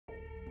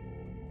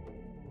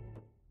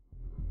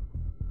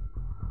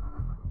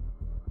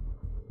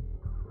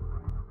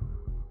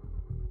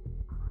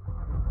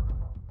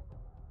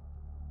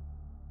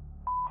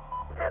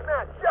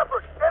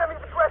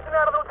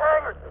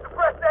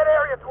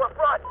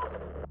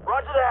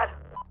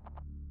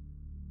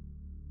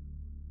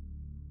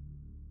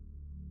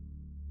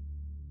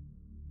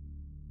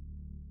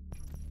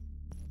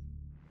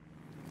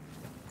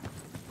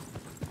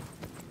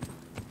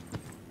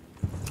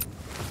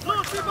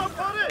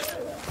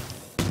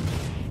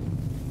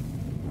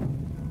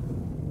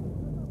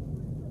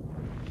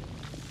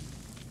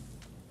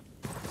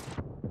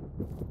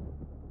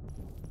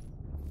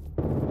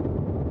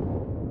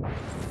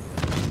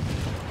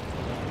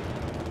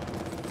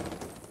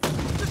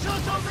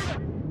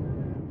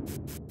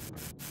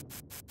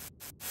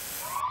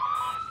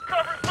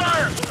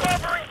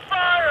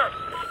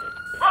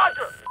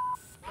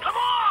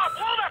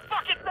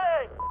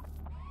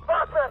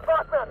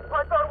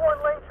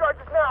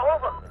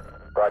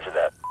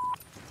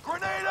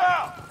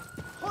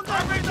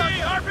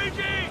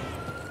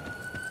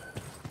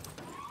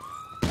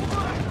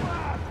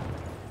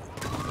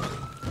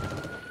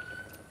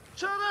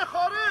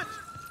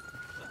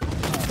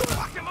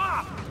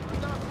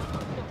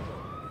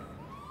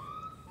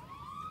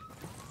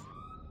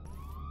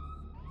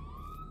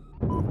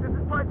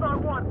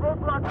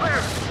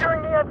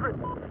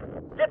entrance!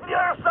 Get to the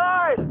other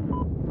side!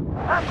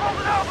 Assholes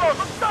and elbows,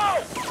 let's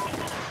go!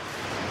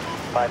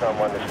 Python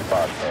 1, this is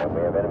Boss Man.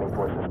 We have enemy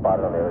forces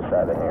spotted on the other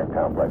side of the hangar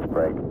complex.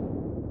 Break.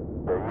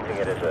 They're using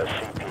it as a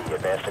CP.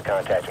 Advance to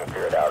contact and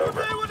clear it out.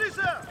 Over. Copy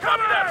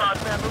that,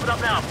 Boss Man. Moving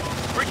up now.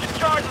 Breaching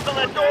charges on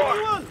that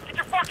door. Get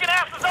your fucking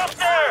asses up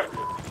there!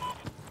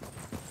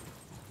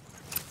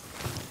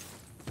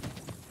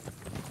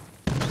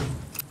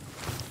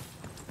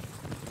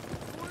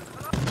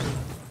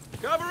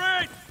 Cover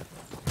it!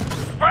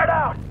 Spread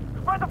out!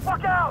 Spread the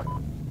fuck out!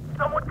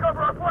 Someone cover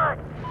our flank!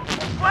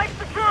 Flank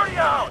security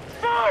out!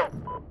 Move!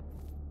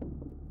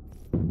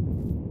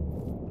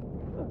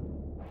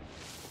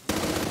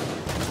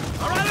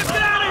 All right, let's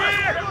get out of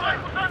here!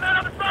 What's on that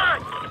other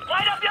side?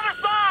 Light up the other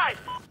side!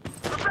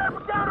 Prepare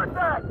for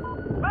counterattack!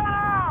 Fan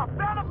out!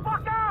 Fan the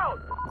fuck out!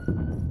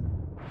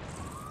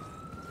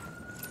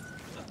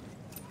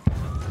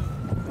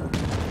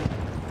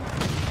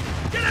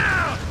 Get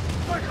out!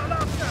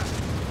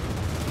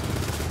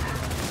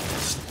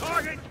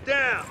 Target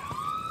down!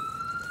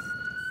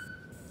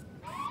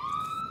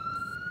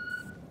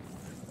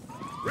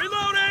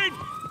 Reloading!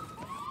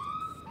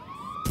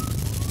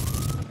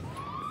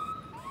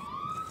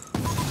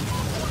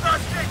 Hold on,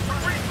 Jake. We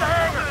breached the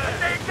hangar! I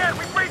say again,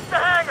 we breached the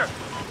hangar!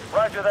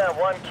 Roger that,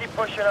 1. Keep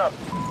pushing up.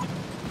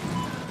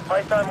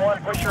 Python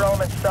 1, push your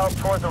elements south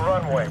toward the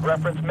runway.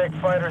 Reference MiG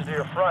fighters to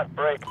your front.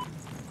 Break.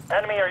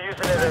 Enemy are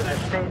using it as a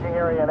staging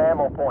area and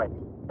ammo point.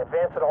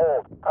 Advance and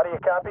hold. How do you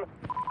copy?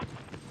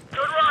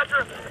 Good,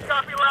 Roger.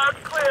 Copy loud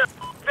and clear.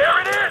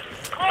 There it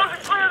is! Close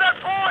and clear that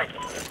point!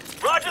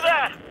 Roger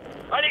that!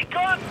 I need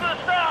guns to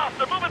the south!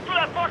 They're moving through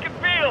that fucking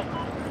field!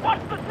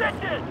 What's the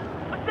ditches?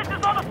 The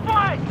ditches on the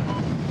flank!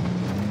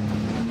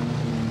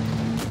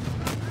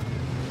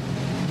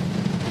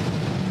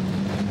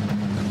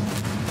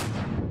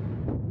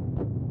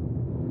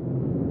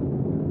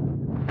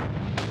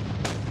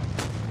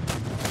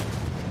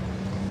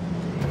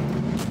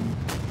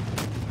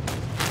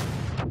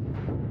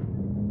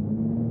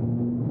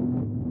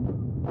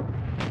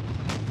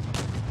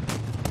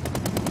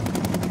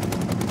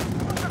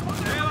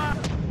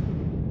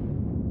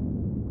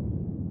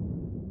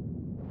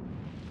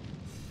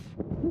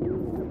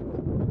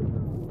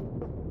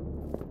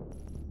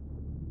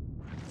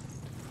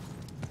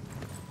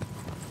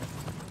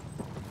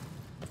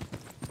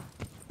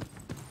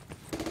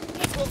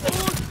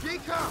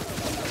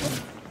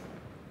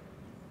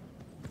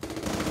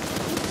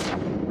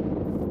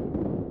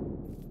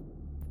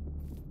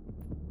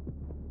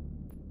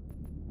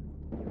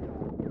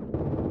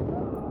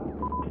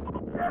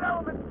 Get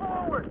elements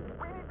forward!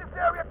 We need this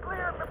area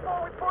cleared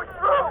before we push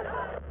through!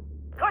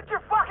 Cut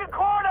your fucking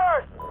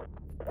corners!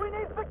 We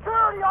need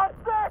security on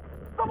 6!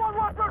 Someone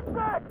watch our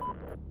 6!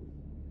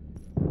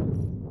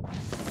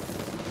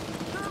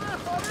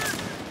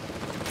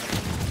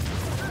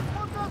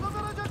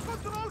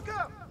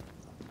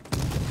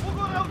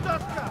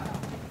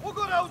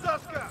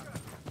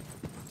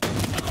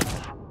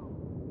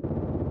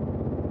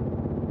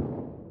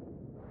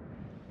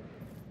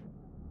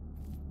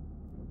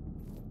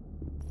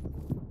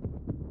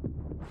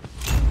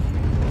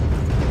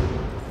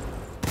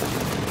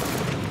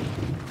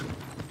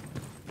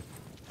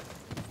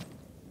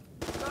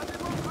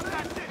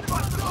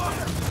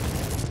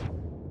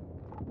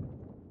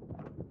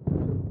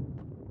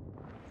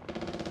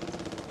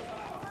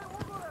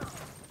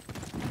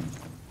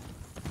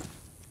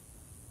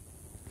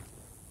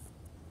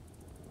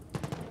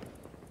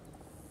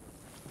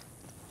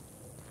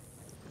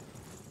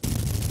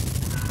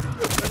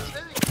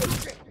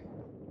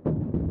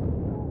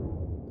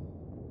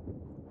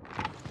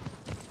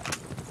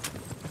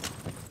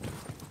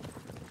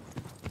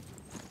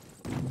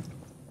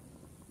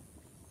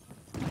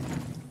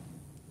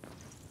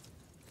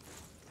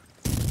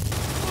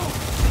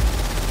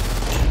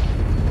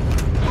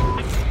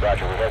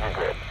 Roger, we have your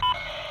grid.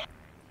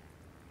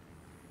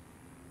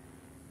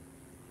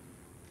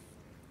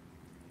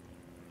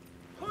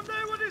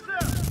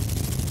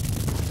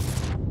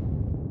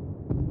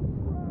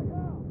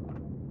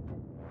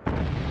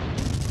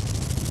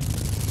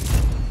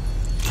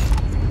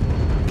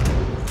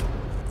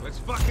 Let's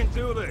fucking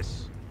do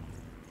this!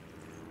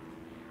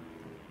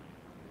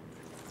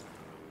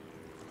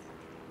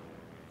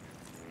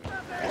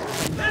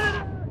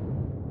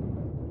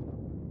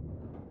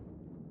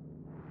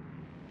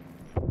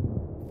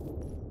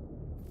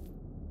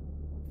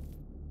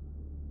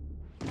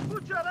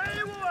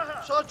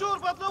 شاجور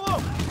بطلبوا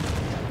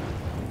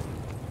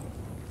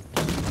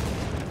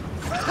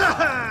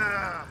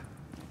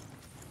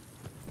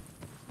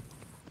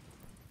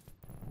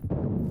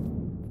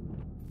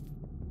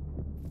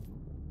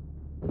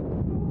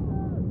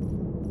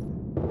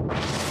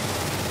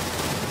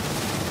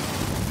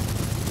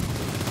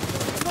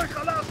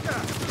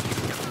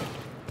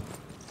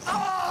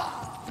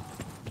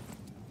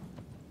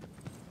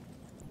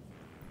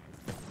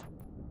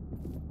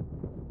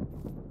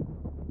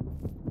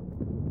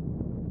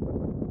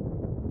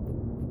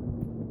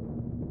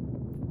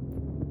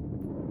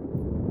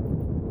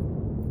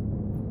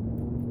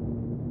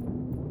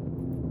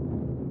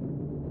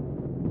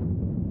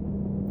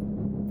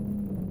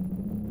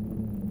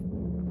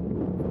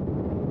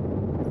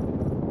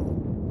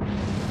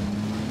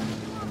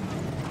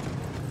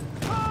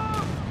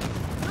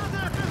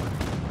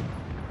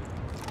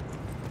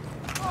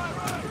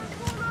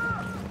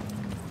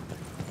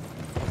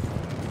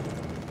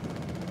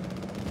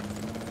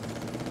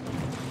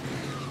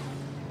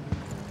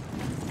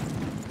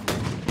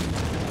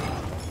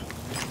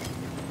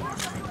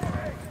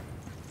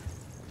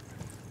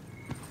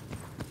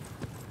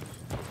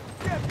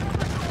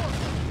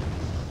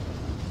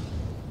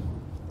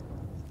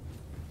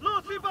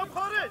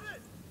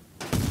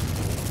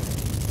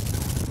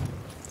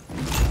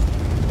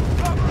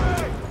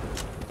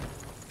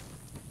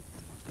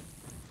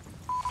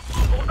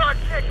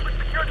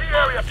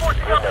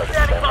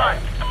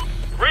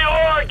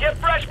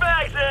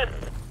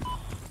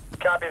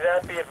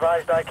Be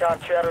advised,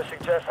 ICOM chatter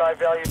suggests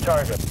high-value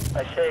target.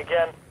 I say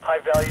again,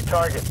 high-value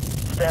target.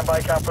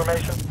 Standby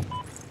confirmation.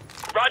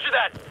 Roger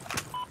that.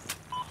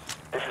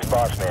 This is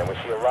Boss Man. We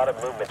see a lot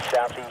of movement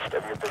southeast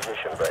of your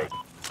position, Break.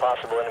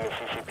 Possible enemy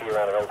CCP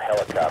around an old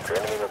helicopter.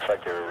 Enemy looks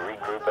like they're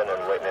regrouping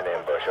and waiting in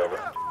ambush, over.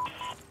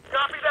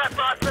 Copy that,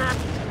 Boss Man.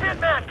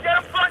 Hitman, get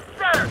him front and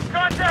center.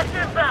 Contact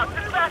inbound.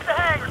 Dispatch the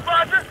hangars,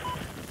 Roger.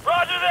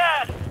 Roger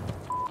that.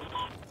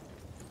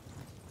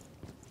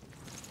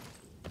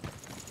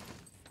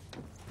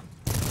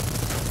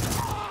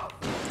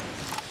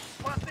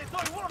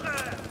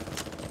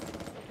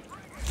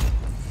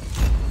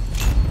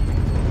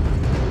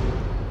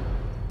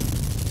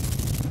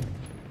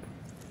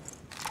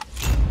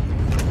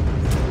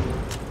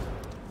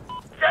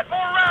 Get more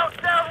rounds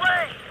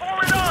downrange.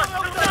 Forward on.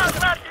 Do not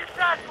let the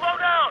attack slow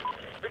down.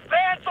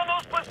 Advance on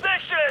those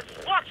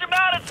positions. Watch them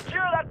out and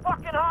secure that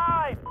fucking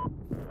hive.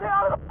 Stay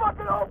out of the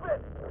fucking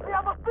open. We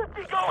have a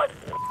 50 going.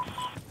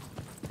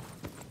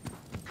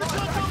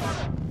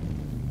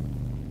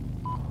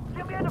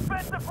 Give me a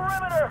defensive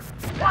perimeter.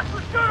 Watch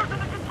the shooters in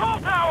the control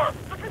tower.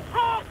 The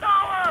control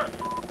tower.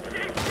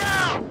 Keep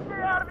down.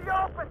 Stay out of the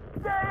open.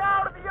 Stay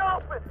out of the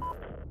open.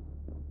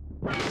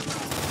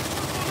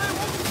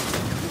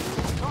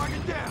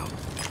 Target down!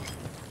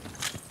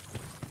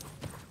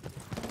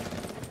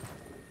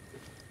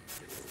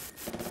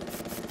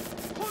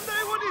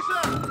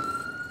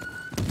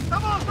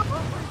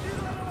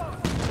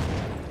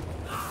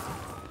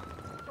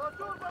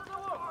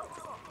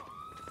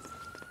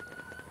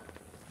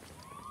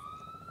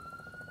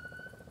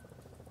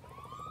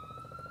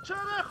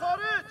 چرا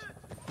خارج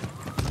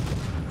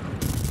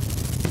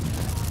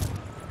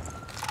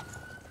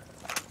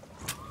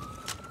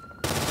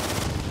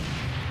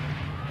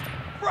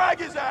Frag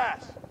his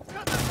ass!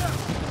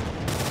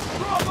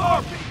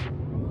 Bravo!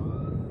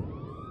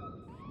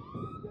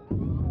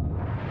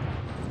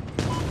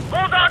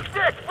 Bulldog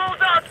 6!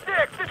 Bulldog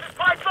 6! This is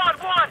Python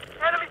 1!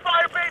 Enemy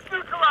fire base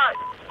neutralized!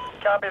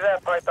 Copy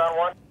that, Python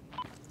 1.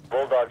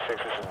 Bulldog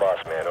 6, this is Boss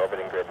Man.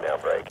 Orbiting grid now,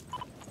 Break.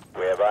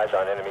 We have eyes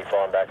on enemy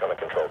falling back on the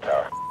control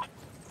tower.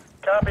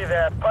 Copy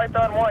that.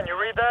 Python 1, you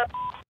read that?